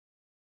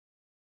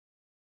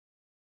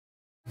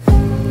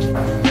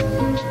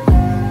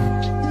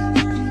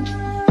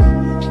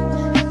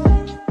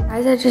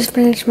Guys, I just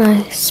finished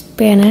my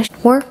Spanish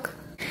work,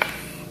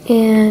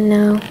 and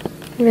now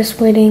I'm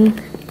just waiting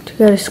to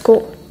go to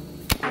school.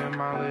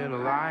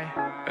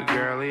 A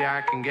girly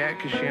I can get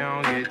cause she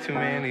don't get too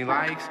many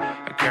likes.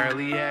 A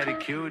curly headed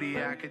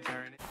cutie I could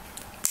turn it.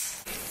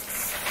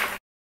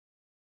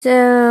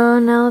 So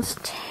now let's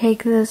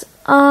take this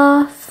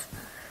off.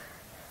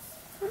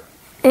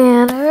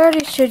 And I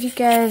already showed you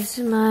guys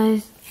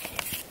my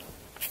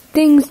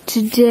things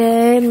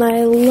today,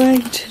 my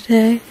leg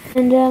today.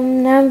 And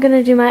now I'm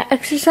gonna do my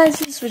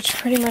exercises, which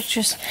pretty much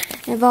just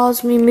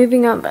involves me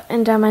moving up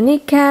and down my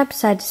kneecap,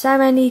 side to side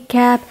my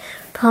kneecap,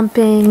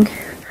 pumping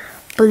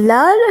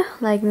blood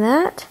like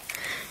that,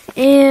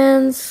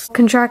 and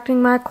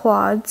contracting my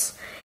quads.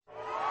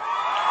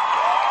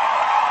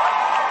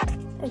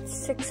 It's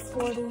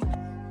 6:40.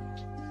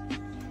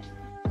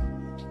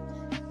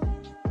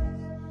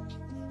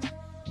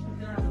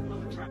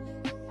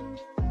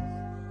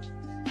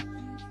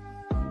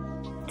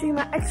 Doing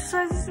my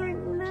exercises right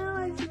now,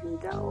 as you can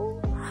tell.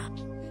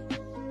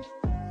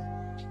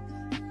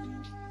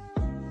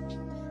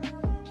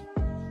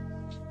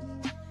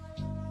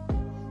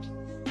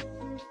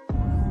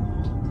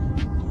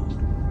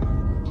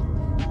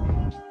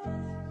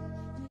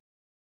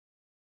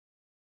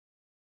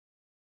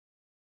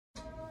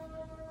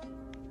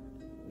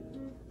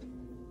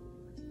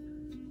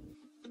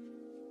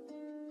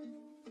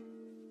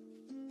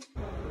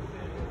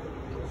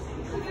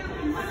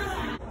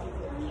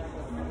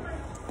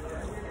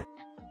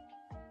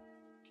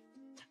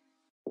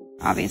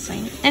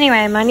 Obviously.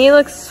 Anyway, my knee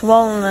looks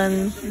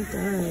swollen. It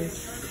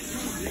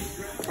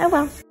does. Oh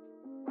well.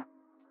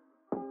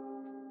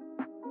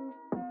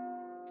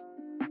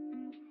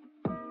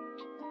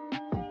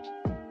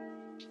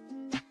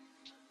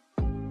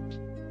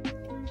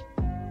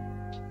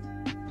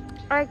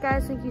 Alright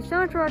guys, thank you so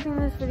much for watching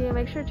this video.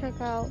 Make sure to check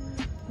out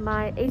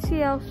my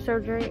ACL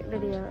surgery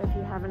video if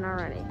you haven't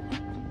already.